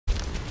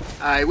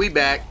Alright, we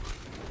back.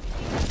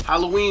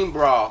 Halloween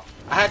Brawl.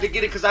 I had to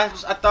get it because I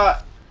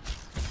thought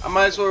I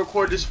might as well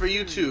record this for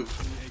YouTube.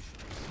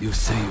 You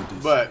say you do.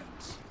 But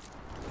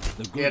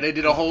yeah, they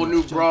did a whole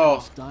new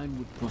Brawl for the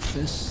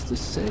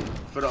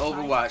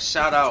Overwatch.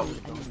 Shout out.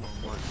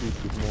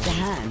 The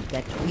hand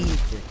that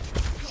wields it.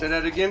 Say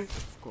that again?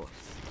 Of course.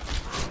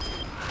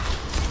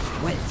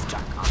 Well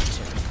struck,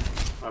 Archer.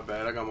 My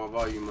bad, I got my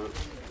volume up.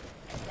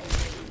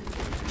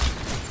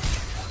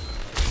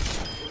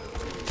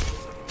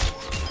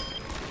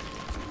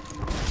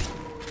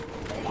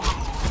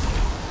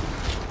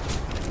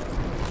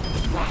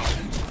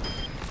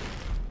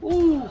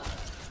 Ooh.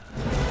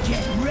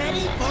 Get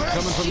ready for a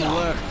Coming from the shot.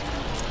 left.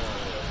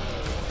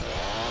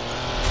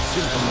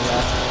 Shooting from the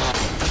left.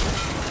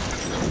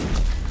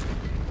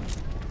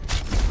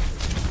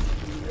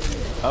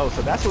 Oh,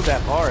 so that's what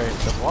that bar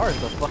is. The bar is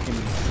the fucking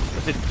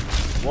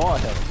wall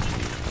head.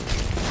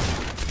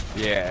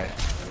 Yeah.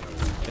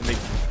 And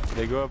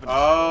they go up and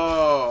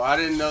Oh, I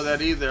didn't know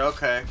that either.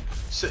 Okay.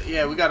 So,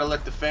 yeah, we gotta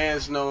let the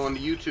fans know on the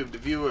YouTube, the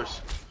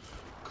viewers.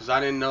 Because I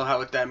didn't know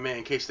what that meant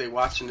in case they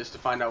watching this to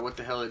find out what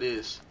the hell it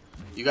is.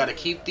 You gotta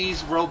keep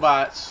these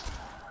robots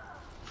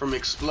from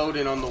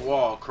exploding on the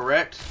wall,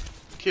 correct?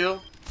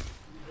 Kill?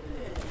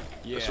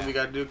 yeah. That's what we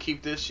gotta do,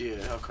 keep this? Yeah,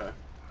 okay.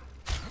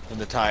 And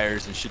the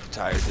tires and shoot the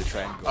tires to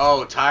try and go.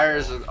 Oh,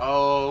 tires are,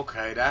 oh,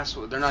 okay, that's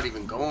what, they're not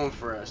even going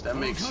for us. That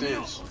makes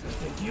sense.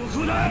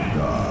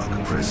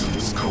 Dark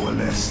presence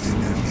coalesced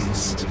in their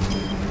midst.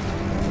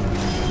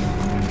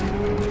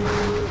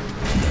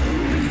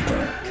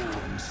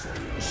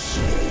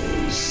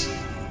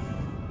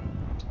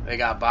 They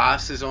got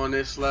bosses on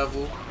this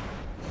level.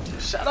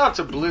 Shout out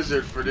to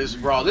Blizzard for this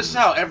Brawl. This is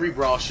how every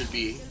Brawl should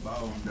be.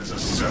 Bound as a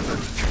servant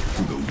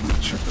to the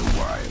Witch of the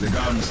Wild. The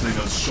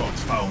gunslinger's shot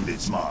found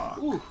its mark.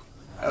 Ooh,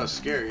 that was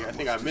scary. I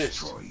think I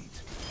missed. Destroyed.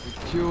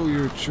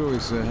 peculiar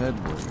choice ahead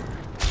with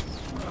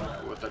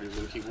her. Oh, I thought he was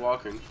gonna keep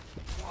walking.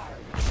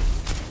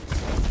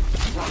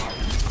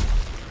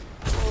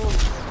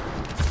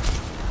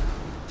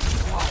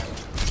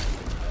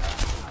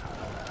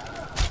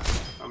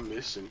 I'm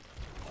missing.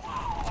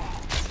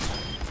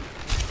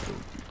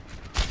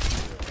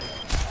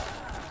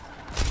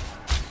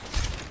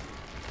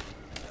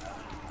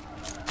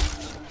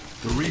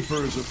 The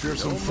Reaper is a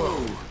fearsome foe.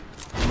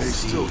 He may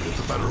still get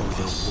the better of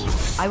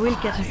us. I will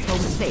get us home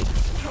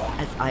safe,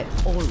 as I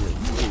always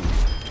do.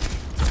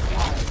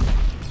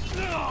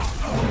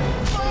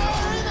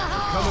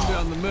 Coming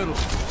down the middle.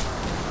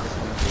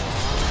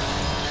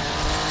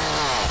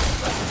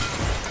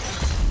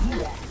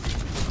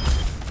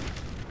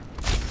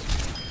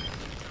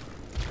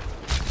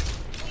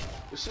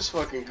 This is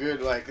fucking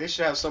good. Like, they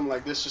should have something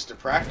like this just to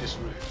practice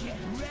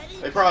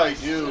with. They probably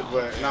do,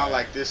 but not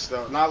like this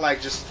though. Not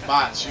like just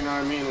bots, you know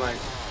what I mean? Like,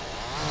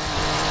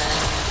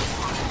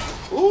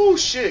 ooh,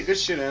 shit. Good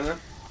shit, Anna.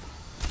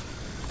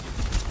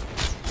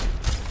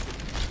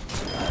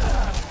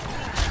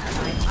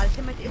 My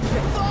ultimate is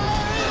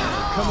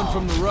Coming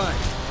from the right.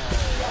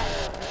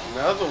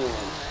 Another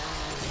one.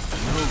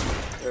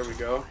 There we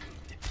go.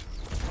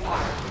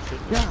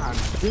 God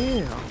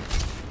damn.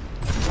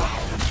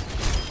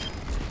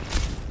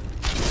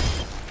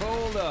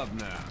 Hold up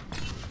now.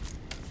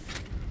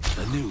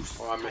 The news.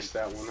 Oh, I missed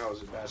that one. That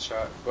was a bad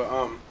shot.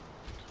 But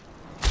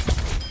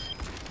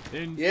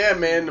yeah,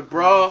 man, the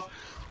Brawl.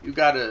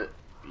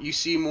 You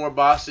see more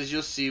bosses.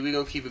 You'll see. We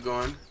gonna keep it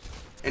going.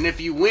 And if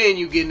you win,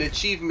 you get an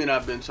achievement.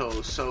 I've been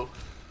told. So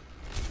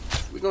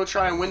we gonna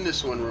try and win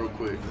this one real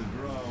quick. The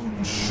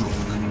ground shook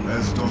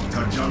as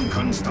Dr.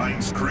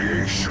 Junkensteins'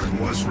 creation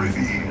was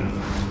revealed.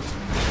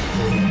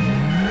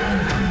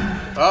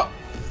 Oh,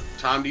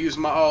 time to use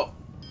my ult.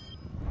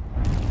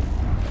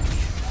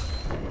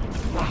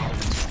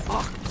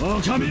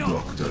 The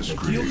Doctor's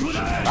creation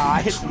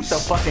I hit the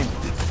fucking.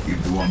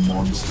 into a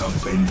monster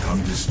bent on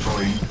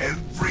destroying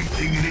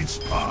everything in its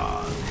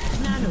path.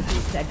 nano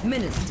boost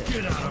administered.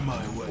 Get out of my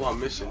way. Oh, I'm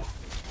missing.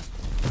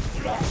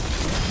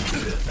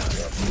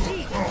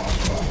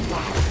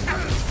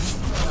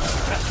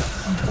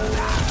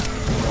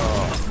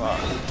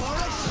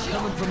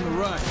 Coming from the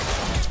right.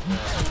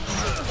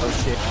 Oh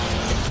shit.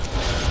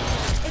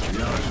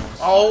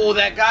 Oh,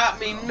 that got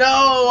me.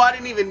 No, I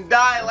didn't even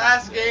die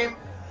last game.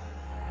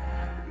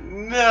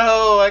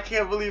 No, I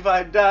can't believe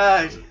I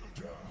died.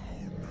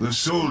 The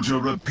soldier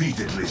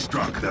repeatedly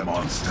struck the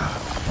monster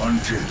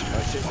until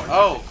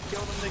Oh,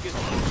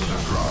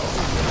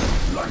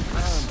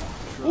 lifeless.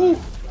 ooh.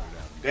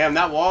 Damn,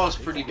 that wall is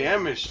pretty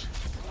damaged.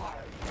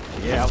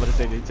 Yeah, I was gonna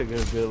say they took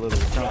a good little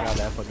chunk out of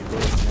that fucking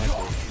building.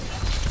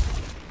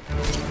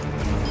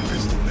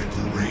 As the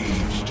battle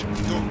raged,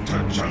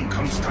 Dr.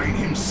 Junkenstein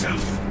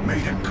himself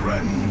made a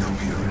grand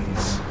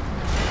appearance.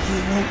 You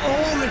will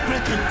all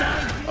regret the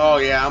day. Oh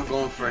yeah, I'm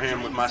going for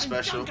him with my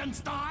special. Dr.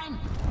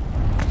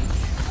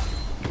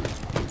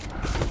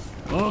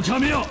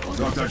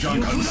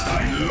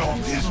 Junkenstein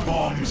lobbed his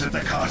bombs at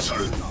the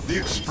castle. The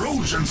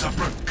explosions a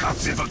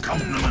percussive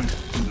accompaniment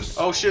to the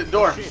Oh shit,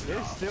 door. Shit,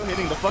 they're still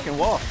hitting the fucking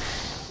wall.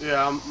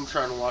 Yeah, I'm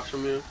trying to watch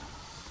from you.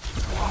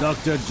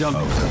 Dr. out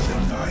Junkenstein. of the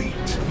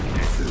night.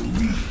 The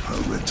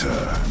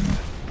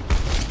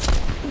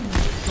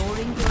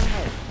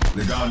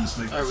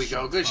conflict. There we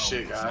go. Good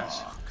shit,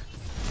 guys.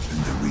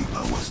 And the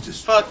Reaper was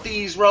destroyed. Fuck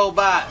these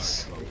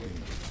robots.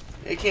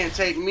 They can't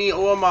take me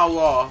or my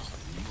wall.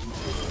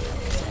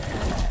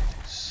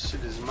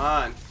 Shit is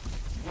mine.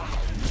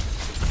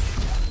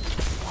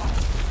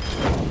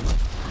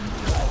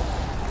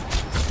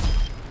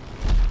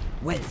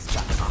 Well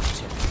struck,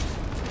 Archer.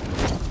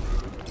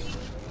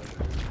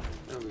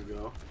 There we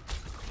go.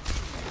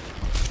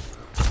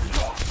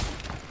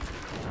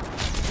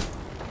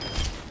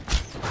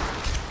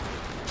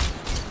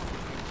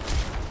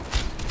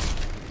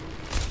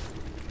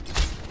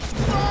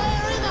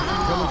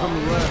 Coming from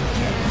the left.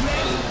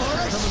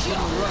 Coming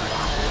from the right.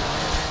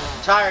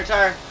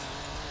 Tire.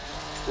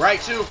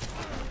 Right too.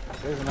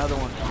 There's another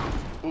one.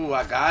 Ooh,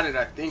 I got it,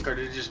 I think, or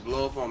did it just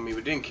blow up on me? But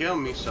it didn't kill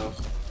me, so.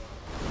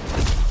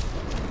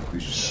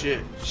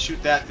 Shit.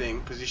 Shoot that thing,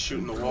 because he's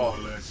shooting the wall.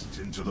 Coalesced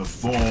into the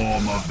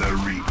form of the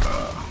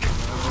Reaper.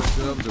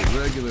 Ourselves a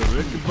regular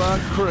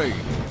Ichabod Crate.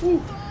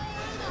 Coming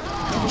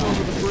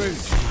over the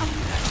bridge.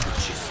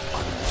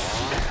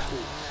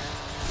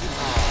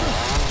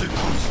 The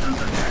constant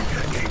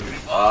attacker gave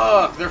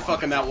Fuck, they're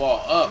fucking that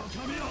wall up.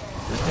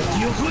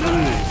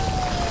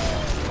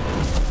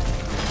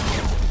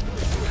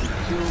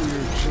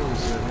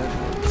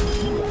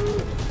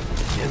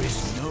 There is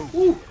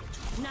no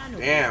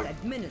Damn.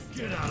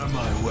 get out of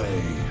my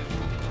way.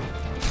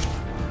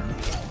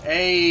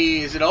 Hey,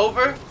 is it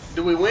over?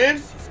 Do we win?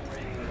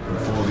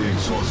 Before the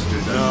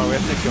exhausted. No, we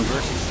have to kill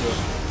Mercy still.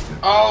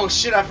 Oh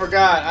shit, I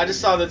forgot. I just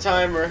saw the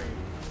timer.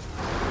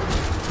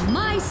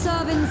 My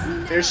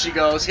servants. There she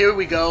goes. Here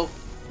we go.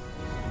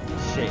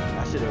 Shit,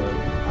 I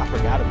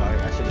forgot about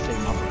it. I should have saved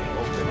my fucking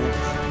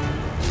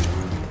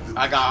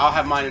ult. I'll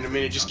have mine in a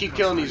minute. Just keep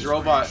killing these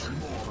robots.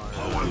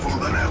 Powerful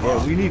than ever.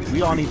 Yeah,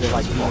 we all need to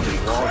like move this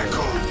wall.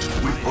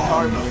 With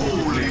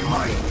unholy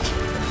might.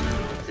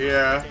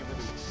 Yeah.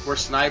 We're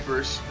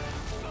snipers.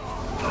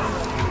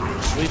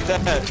 Leave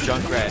that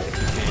Junkrat.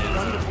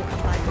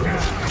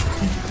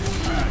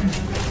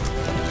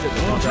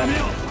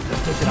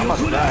 I'm about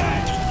to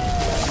die.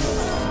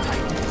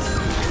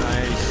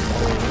 Nice.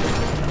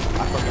 I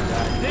fucking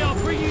died. They are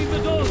bringing the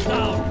doors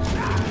down.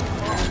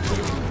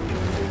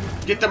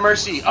 Get the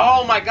Mercy.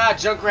 Oh my god,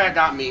 Junkrat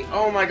got me.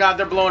 Oh my god,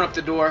 they're blowing up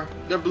the door.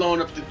 They're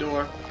blowing up the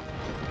door.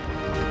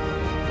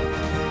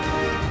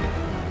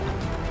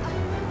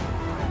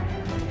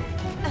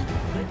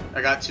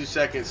 I got 2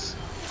 seconds.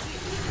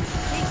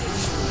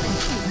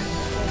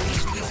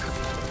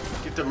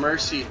 Get the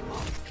Mercy.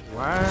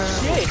 Wow.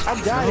 Shit, I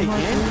died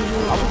again.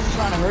 I was just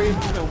trying to hurry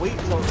up and wait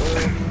till at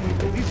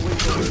least wait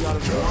till we got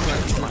to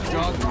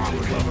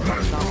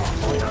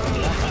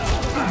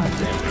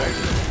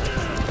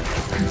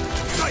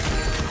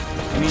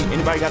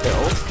Anybody got their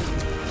ult?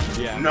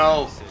 Yeah.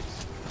 No.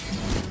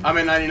 I'm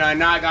at 99.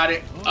 Now I got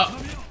it.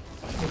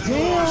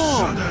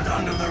 Damn! Shuddered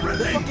under the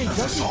relentless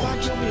assault.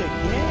 Kill me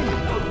again.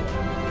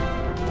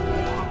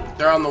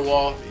 They're on the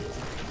wall.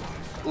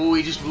 Ooh,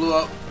 he just blew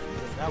up.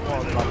 That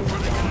wall is about to be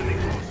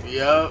gone.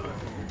 Yup.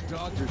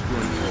 Dodgers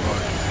doing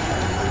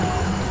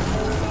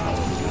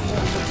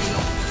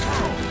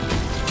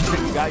so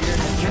You got your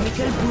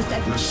Chemical boost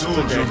The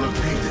soldier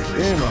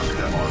repeatedly struck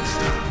the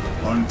monster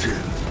until,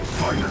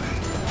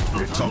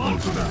 finally, it toppled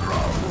to the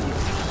ground,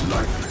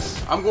 lifeless.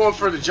 I'm going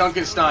for the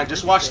Junkenstein.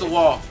 Just watch the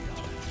wall.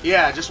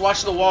 Yeah, just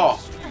watch the wall.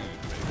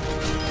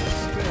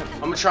 I'm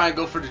gonna try and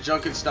go for the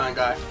Junkenstein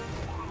guy.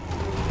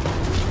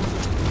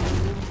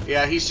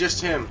 Yeah, he's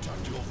just him.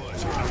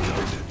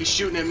 He's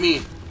shooting at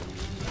me.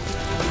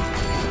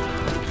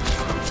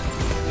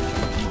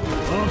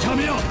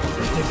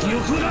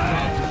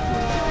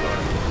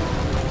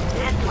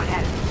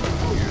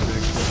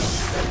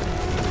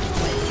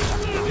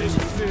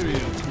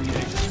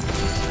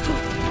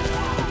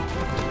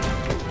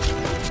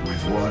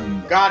 With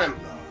one Got him.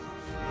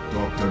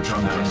 Dr.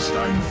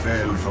 Junkenstein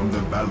fell from the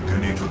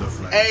balcony to the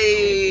flank.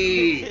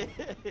 Hey!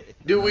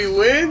 Do we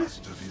win?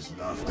 Most of his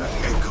laughter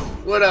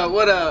echoed. What up,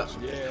 what up?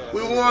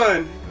 We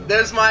won.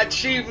 There's my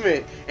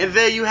achievement. And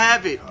there you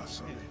have it.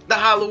 The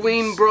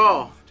Halloween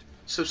Brawl.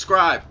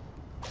 Subscribe.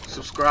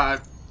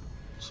 Subscribe.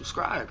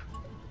 Subscribe.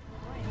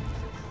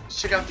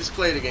 Let's check out this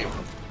play of the game.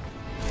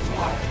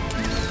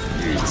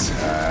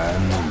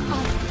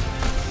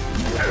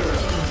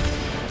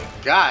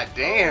 God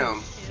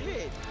damn.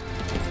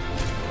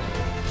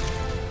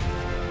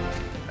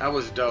 That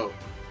was dope.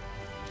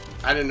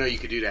 I didn't know you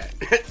could do that.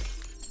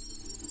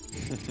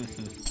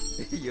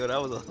 Yo,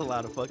 that was a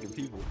lot of fucking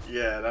people.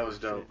 Yeah, that was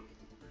dope.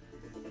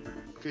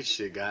 Good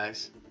shit,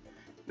 guys.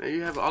 Now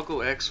you have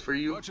Uncle X for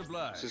you. Much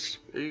obliged. Just,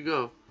 there you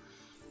go.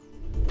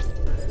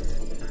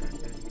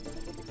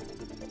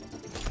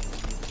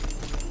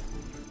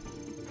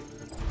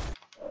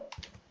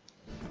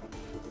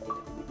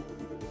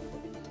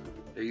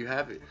 There you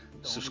have it.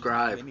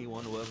 Subscribe.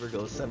 Anyone will ever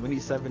go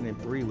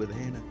 77-3 with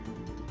Hannah.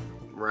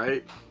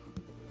 Right?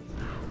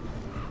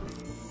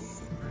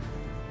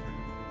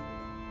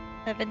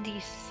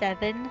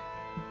 77.